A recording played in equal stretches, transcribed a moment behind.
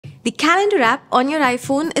The calendar app on your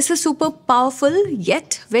iPhone is a super powerful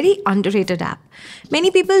yet very underrated app.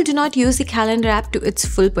 Many people do not use the calendar app to its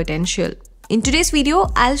full potential. In today's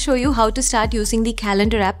video, I'll show you how to start using the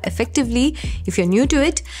calendar app effectively if you're new to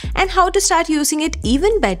it, and how to start using it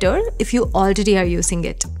even better if you already are using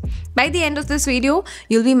it. By the end of this video,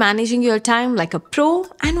 you'll be managing your time like a pro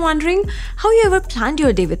and wondering how you ever planned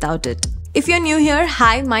your day without it. If you're new here,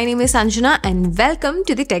 hi, my name is Anjana and welcome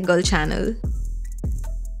to the Tech Girl channel.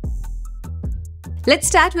 Let's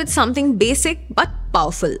start with something basic but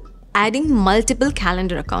powerful. Adding multiple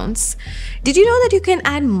calendar accounts. Did you know that you can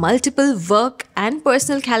add multiple work and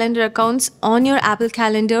personal calendar accounts on your Apple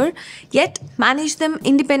Calendar, yet manage them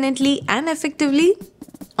independently and effectively?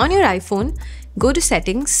 On your iPhone, go to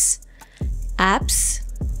Settings, Apps,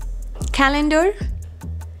 Calendar,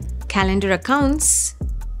 Calendar Accounts,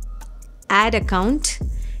 Add Account,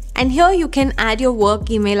 and here you can add your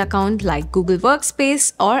work email account like Google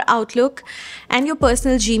Workspace or Outlook, and your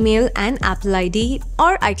personal Gmail and Apple ID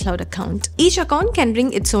or iCloud account. Each account can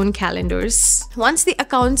bring its own calendars. Once the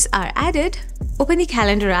accounts are added, open the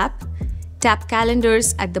calendar app, tap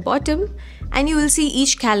Calendars at the bottom, and you will see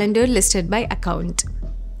each calendar listed by account.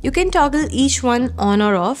 You can toggle each one on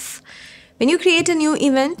or off. When you create a new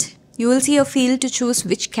event, you will see a field to choose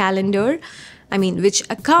which account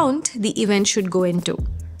the event should go into.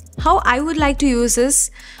 How I would like to use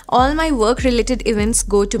this: all my work-related events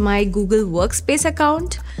go to my Google Workspace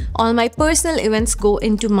account, all my personal events go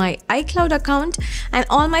into my iCloud account, and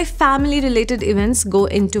all my family-related events go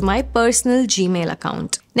into my personal Gmail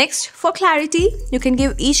account. Next, for clarity, you can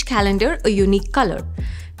give each calendar a unique color.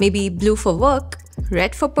 Maybe blue for work,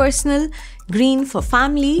 red for personal, green for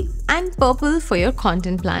family, and purple for your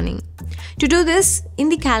content planning. To do this, in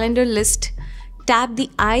the calendar list, tap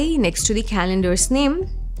the eye next to the calendar's name,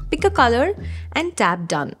 pick a color, and tap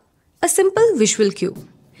Done. A simple visual cue.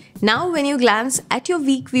 Now when you glance at your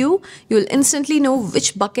week view, you will instantly know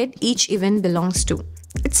which bucket each event belongs to.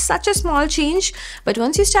 It's such a small change, but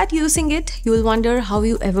once you start using it, you will wonder how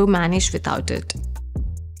you ever managed without it.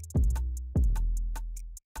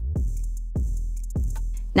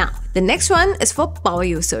 Now, the next one is for power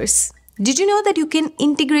users. Did you know that you can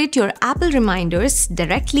integrate your Apple reminders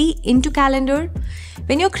directly into Calendar?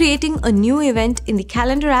 When you're creating a new event in the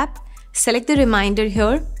Calendar app, select the reminder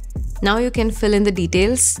here. Now you can fill in the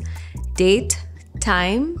details: date,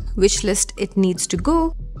 time, which list it needs to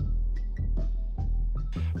go.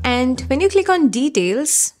 And when you click on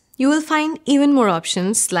details, you will find even more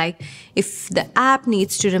options, like if the app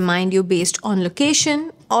needs to remind you based on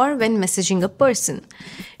location or when messaging a person.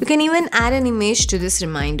 You can even add an image to this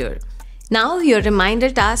reminder. Now your reminder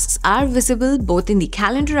tasks are visible both in the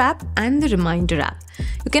Calendar app and the Reminder app.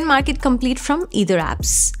 You can mark it complete from either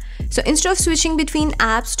apps. So instead of switching between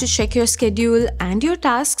apps to check your schedule and your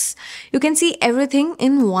tasks, you can see everything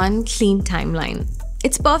in one clean timeline.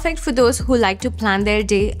 It's perfect for those who like to plan their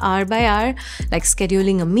day hour by hour, like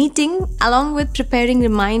scheduling a meeting along with preparing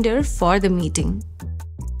reminder for the meeting.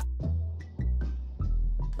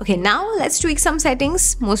 Okay, now let's tweak some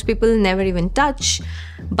settings most people never even touch,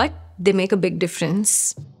 but they make a big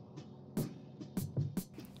difference.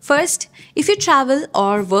 First, if you travel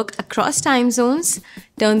or work across time zones,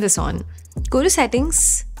 turn this on. Go to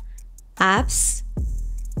Settings, Apps,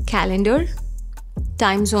 Calendar,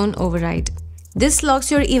 Time Zone Override. This locks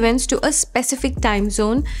your events to a specific time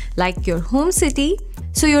zone, like your home city,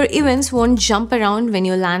 so your events won't jump around when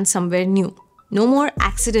you land somewhere new. No more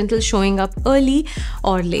accidental showing up early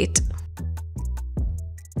or late.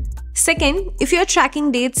 Second, if you're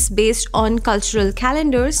tracking dates based on cultural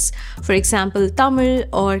calendars, for example Tamil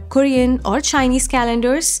or Korean or Chinese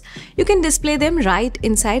calendars, you can display them right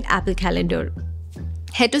inside Apple Calendar.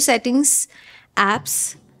 Head to Settings,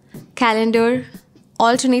 Apps, Calendar,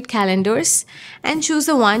 Alternate Calendars, and choose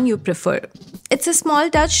the one you prefer. It's a small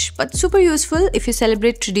touch but super useful if you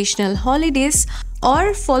celebrate traditional holidays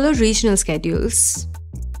or follow regional schedules.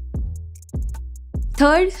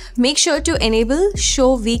 Third, make sure to enable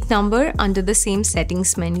Show Week Number under the same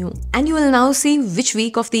settings menu, and you will now see which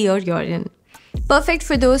week of the year you're in. Perfect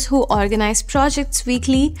for those who organize projects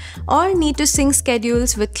weekly or need to sync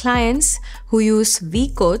schedules with clients who use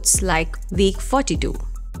week codes like week 42.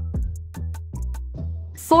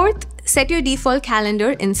 Fourth, set your default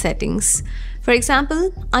calendar in settings. For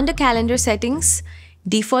example, under Calendar Settings,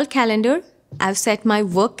 Default Calendar, I've set my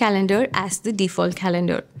work calendar as the default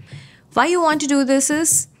calendar. Why you want to do this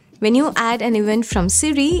is, When you add an event from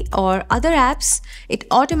Siri or other apps, it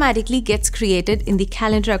automatically gets created in the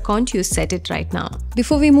calendar account you set it right now.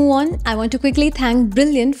 Before we move on, I want to quickly thank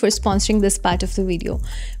Brilliant for sponsoring this part of the video.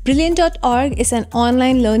 Brilliant.org is an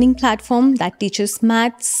online learning platform that teaches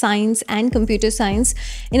math, science, and computer science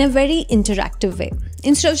in a very interactive way.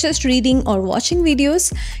 Instead of just reading or watching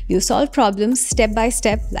videos, you solve problems step by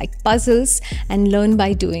step like puzzles and learn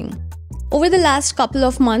by doing. Over the last couple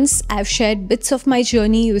of months, I've shared bits of my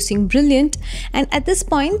journey using Brilliant, and at this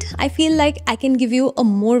point, I feel like I can give you a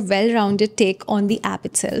more well-rounded take on the app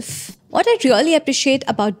itself. What I really appreciate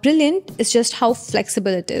about Brilliant is just how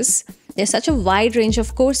flexible it is. There's such a wide range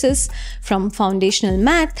of courses from foundational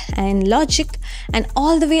math and logic and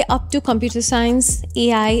all the way up to computer science,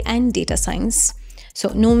 AI, and data science.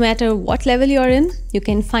 So no matter what level you're in, you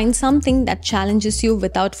can find something that challenges you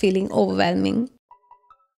without feeling overwhelming.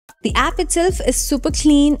 The app itself is super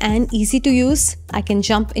clean and easy to use. I can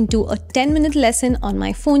jump into a 10-minute lesson on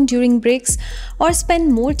my phone during breaks or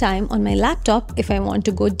spend more time on my laptop if I want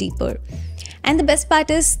to go deeper. And the best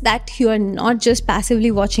part is that you are not just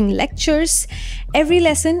passively watching lectures. Every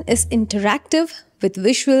lesson is interactive with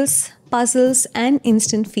visuals, puzzles, and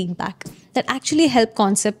instant feedback that actually help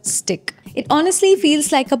concepts stick. It honestly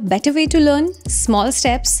feels like a better way to learn, small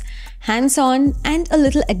steps, hands-on, and a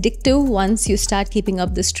little addictive once you start keeping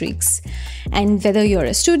up the streaks. And whether you're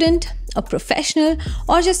a student, a professional,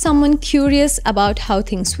 or just someone curious about how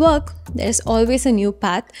things work, there's always a new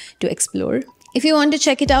path to explore. If you want to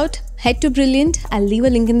check it out, head to Brilliant. I'll leave a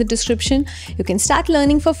link in the description. You can start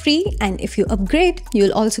learning for free, and if you upgrade,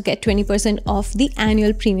 you'll also get 20% off the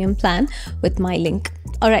annual premium plan with my link.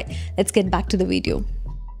 Alright, let's get back to the video.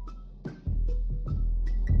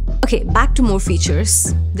 Okay, back to more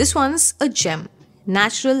features. This one's a gem,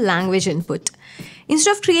 natural language input.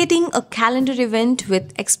 Instead of creating a calendar event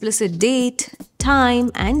with explicit date,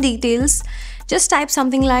 time, and details, just type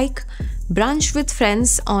something like brunch with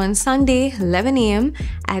friends on Sunday 11 AM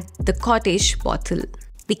at the Cottage Bottle.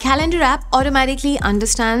 The calendar app automatically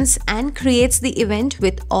understands and creates the event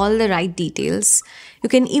with all the right details. You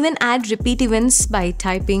can even add repeat events by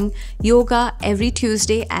typing yoga every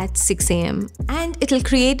Tuesday at 6 AM and it'll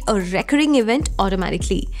create a recurring event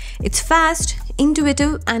automatically. It's fast,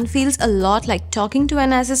 intuitive, and feels a lot like talking to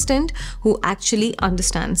an assistant who actually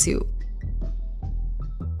understands you.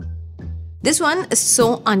 This one is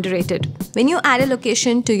so underrated. When you add a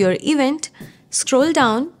location to your event, scroll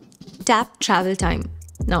down, tap travel time.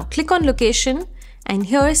 Now click on location and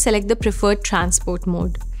here select the preferred transport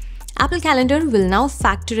mode. Apple Calendar will now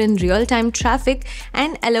factor in real-time traffic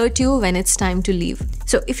and alert you when it's time to leave.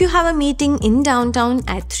 So if you have a meeting in downtown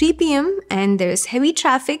at 3 PM and there is heavy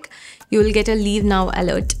traffic, you will get a leave now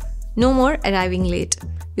alert. No more arriving late.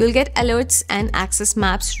 You'll get alerts and access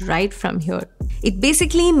maps right from here. It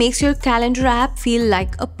basically makes your calendar app feel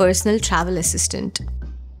like a personal travel assistant.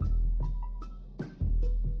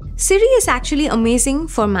 Siri is actually amazing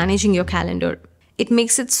for managing your calendar. It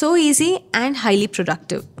makes it so easy and highly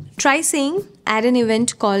productive. Try saying, add an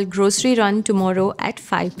event called grocery run tomorrow at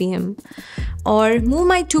 5 PM or move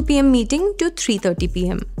my 2 PM meeting to 3:30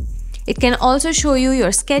 PM. It can also show you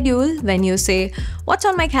your schedule when you say, what's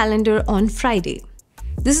on my calendar on Friday?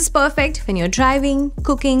 This is perfect when you're driving,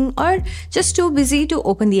 cooking, or just too busy to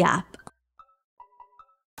open the app.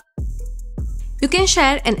 You can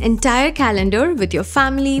share an entire calendar with your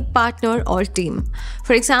family, partner, or team.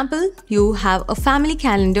 For example, you have a family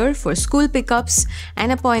calendar for school pickups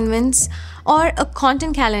and appointments, or a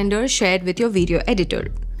content calendar shared with your video editor.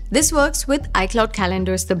 This works with iCloud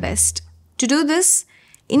calendars the best. To do this,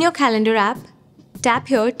 in your calendar app, tap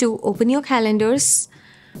here to open your calendars.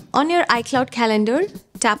 On your iCloud calendar,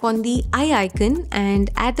 tap on the eye icon and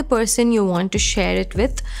add the person you want to share it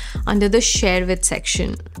with under the Share With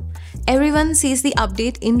section. Everyone sees the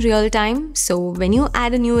update in real time, so when you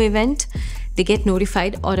add a new event, they get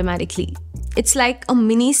notified automatically. It's like a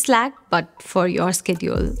mini Slack, but for your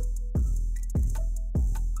schedule.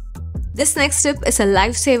 This next tip is a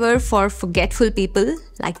lifesaver for forgetful people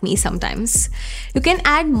like me sometimes. You can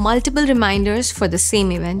add multiple reminders for the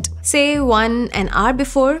same event. Say one an hour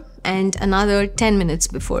before and another 10 minutes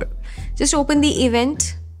before. Just open the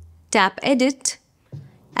event, tap Edit,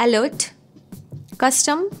 Alert,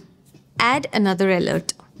 Custom, add another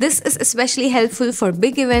alert. This is especially helpful for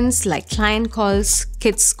big events like client calls,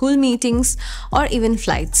 kids' school meetings, or even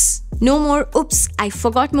flights. No more oops, I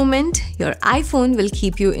forgot moment. Your iPhone will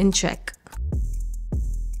keep you in check.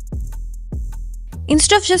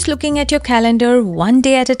 Instead of just looking at your calendar one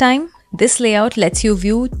day at a time, this layout lets you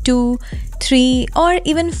view 2, 3, or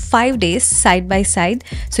even 5 days side by side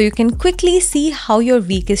so you can quickly see how your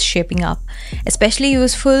week is shaping up. Especially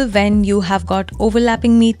useful when you have got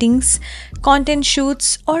overlapping meetings, content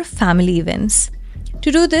shoots, or family events.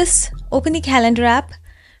 To do this, open the calendar app.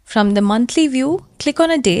 From the monthly view, click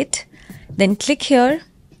on a date, then click here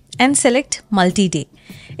and select multi-day.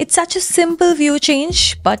 It's such a simple view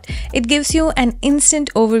change, but it gives you an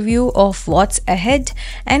instant overview of what's ahead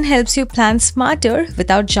and helps you plan smarter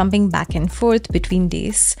without jumping back and forth between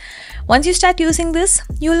days. Once you start using this,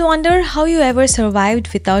 you'll wonder how you ever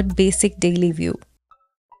survived without basic daily view.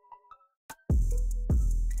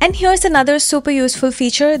 And here's another super useful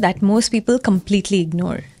feature that most people completely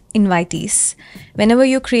ignore: invitees. Whenever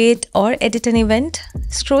you create or edit an event,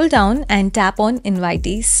 scroll down and tap on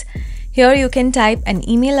invitees. Here you can type an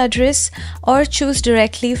email address or choose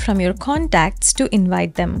directly from your contacts to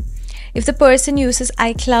invite them. If the person uses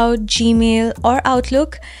iCloud, Gmail, or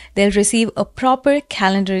Outlook, they'll receive a proper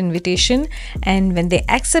calendar invitation, and when they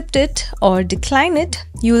accept it or decline it,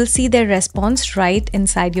 you will see their response right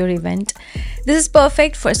inside your event. This is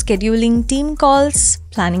perfect for scheduling team calls,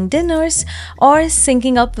 planning dinners, or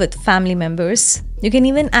syncing up with family members. You can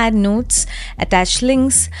even add notes, attach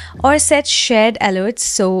links, or set shared alerts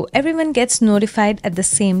so everyone gets notified at the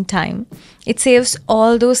same time. It saves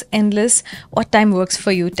all those endless "what time works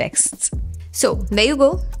for you" texts. So there you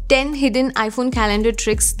go, 10 hidden iPhone calendar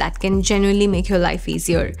tricks that can genuinely make your life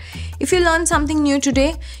easier. If you learned something new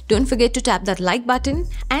today, don't forget to tap that like button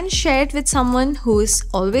and share it with someone who is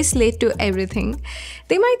always late to everything.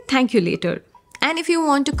 They might thank you later. And if you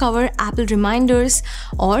want to cover Apple reminders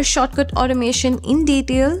or shortcut automation in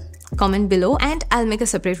detail, comment below and I'll make a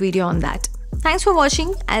separate video on that. Thanks for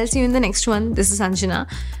watching. I'll see you in the next one. This is Anjana.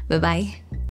 Bye-bye.